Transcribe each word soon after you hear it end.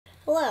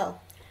Hello!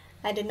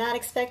 I did not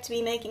expect to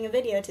be making a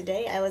video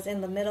today. I was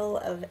in the middle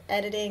of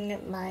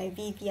editing my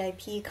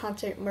VVIP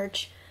concert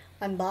merch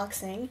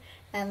unboxing,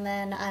 and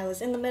then I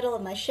was in the middle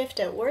of my shift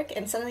at work,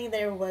 and suddenly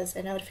there was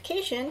a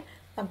notification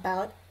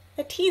about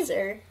a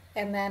teaser,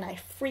 and then I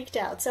freaked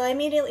out. So I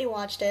immediately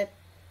watched it,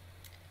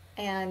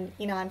 and,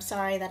 I'm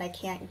sorry that I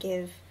can't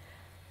give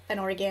an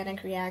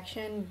organic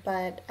reaction,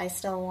 but I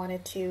still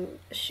wanted to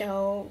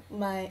show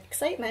my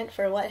excitement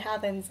for what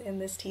happens in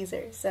this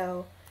teaser.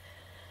 So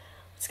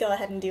let's go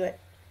ahead and do it.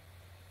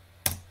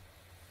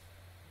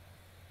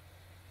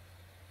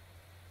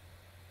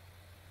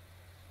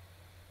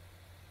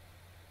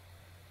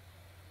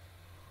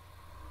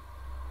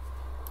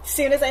 As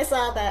soon as I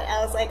saw that,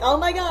 I was like, oh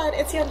my god,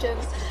 it's Hyunjin!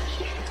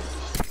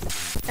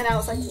 And I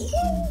was like,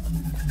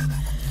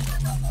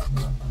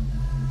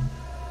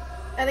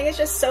 I think it's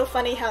just so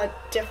funny how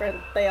different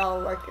they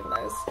all look in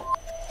those.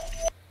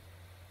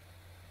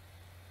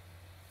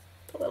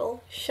 The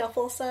little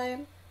shuffle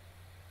sign.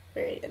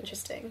 Very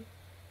interesting.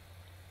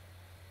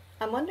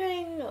 I'm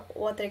wondering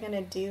what they're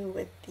gonna do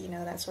with,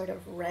 that sort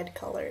of red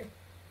color.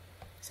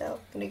 So I'm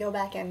gonna go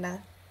back and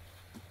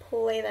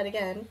play that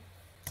again.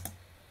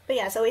 But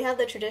yeah, so we have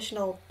the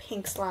traditional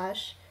pink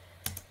slash,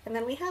 and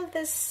then we have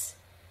this,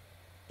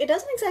 it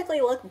doesn't exactly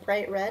look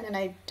bright red, and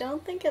I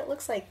don't think it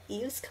looks like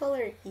Eve's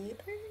color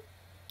either?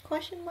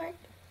 Question mark?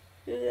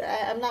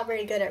 I'm not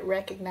very good at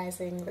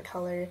recognizing the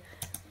color,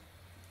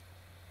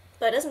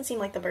 but it doesn't seem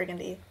like the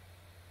burgundy.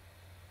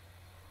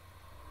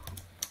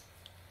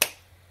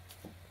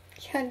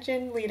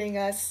 Hyunjin leading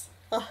us.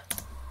 Ugh.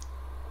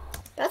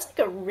 That's like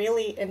a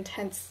really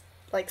intense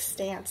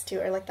stance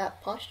too, or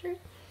that posture.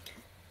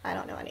 I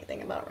don't know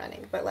anything about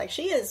running, but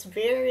she is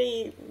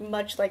very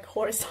much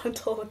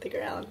horizontal with the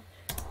ground.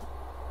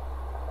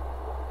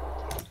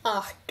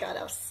 Oh god,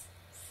 I was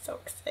so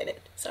excited.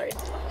 Sorry.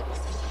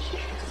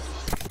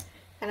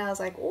 And I was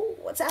like, ooh,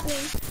 what's happening?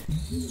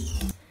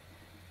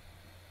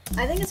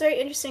 I think it's very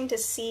interesting to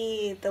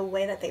see the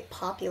way that they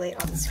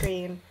populate on the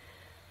screen.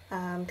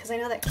 Because I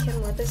know that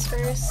Kim Lip is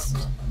first,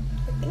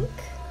 I think.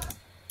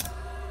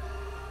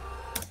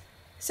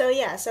 So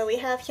yeah, so we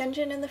have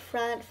Hyunjin in the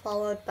front,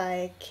 followed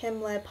by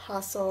Kim Lip,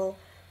 Hustle,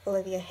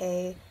 Olivia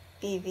Hae,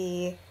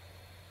 BV,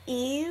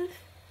 Eve,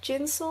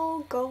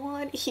 Jinsol,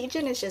 Go-won.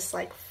 Heejin is just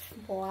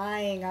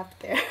flying up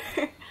there.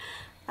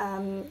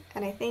 And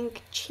I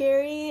think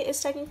Cherry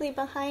is technically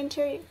behind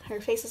Cherry. Her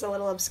face is a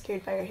little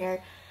obscured by her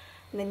hair.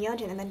 And then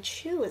Yeonjun, and then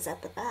Chu is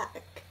at the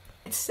back.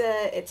 It's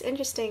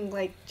interesting,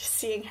 just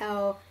seeing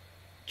how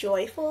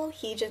joyful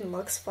Heejin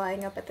looks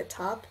flying up at the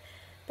top,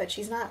 but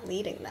she's not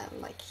leading them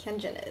like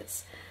Hyunjin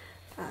is.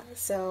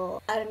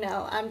 So, I don't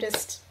know, I'm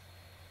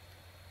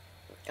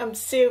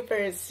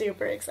super,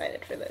 super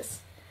excited for this.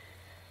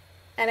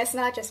 And it's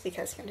not just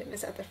because Hyunjin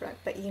is at the front,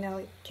 but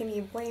can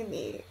you blame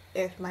me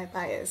if my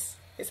bias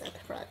is at the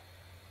front?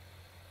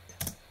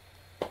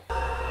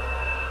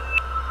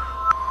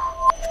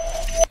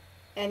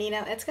 And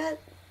it's got,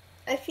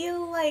 I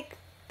feel like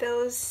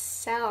those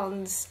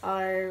sounds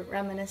are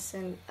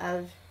reminiscent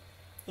of,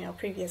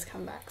 previous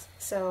comebacks.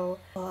 So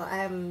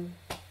I'm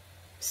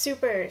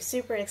super,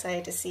 super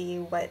excited to see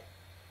what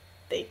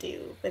they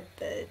do with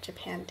the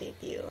Japan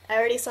debut. I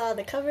already saw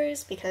the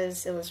covers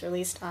because it was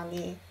released on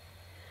the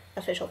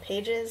official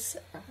pages,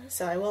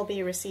 so I will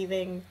be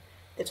receiving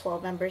the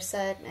 12-member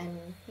set, and,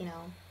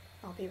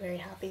 I'll be very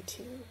happy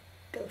to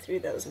go through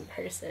those in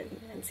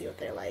person and see what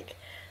they're like.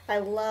 I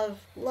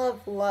love,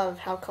 love, love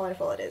how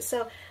colorful it is.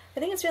 So I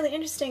think it's really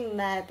interesting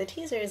that the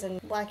teaser is in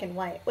black and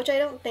white, which I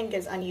don't think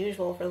is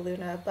unusual for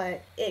LOONA,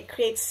 but it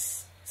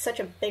creates such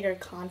a bigger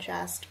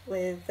contrast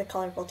with the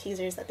colorful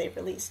teasers that they've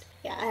released.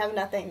 Yeah, I have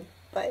nothing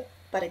but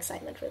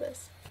excitement for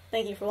this.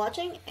 Thank you for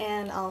watching,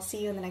 and I'll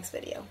see you in the next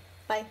video.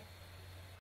 Bye!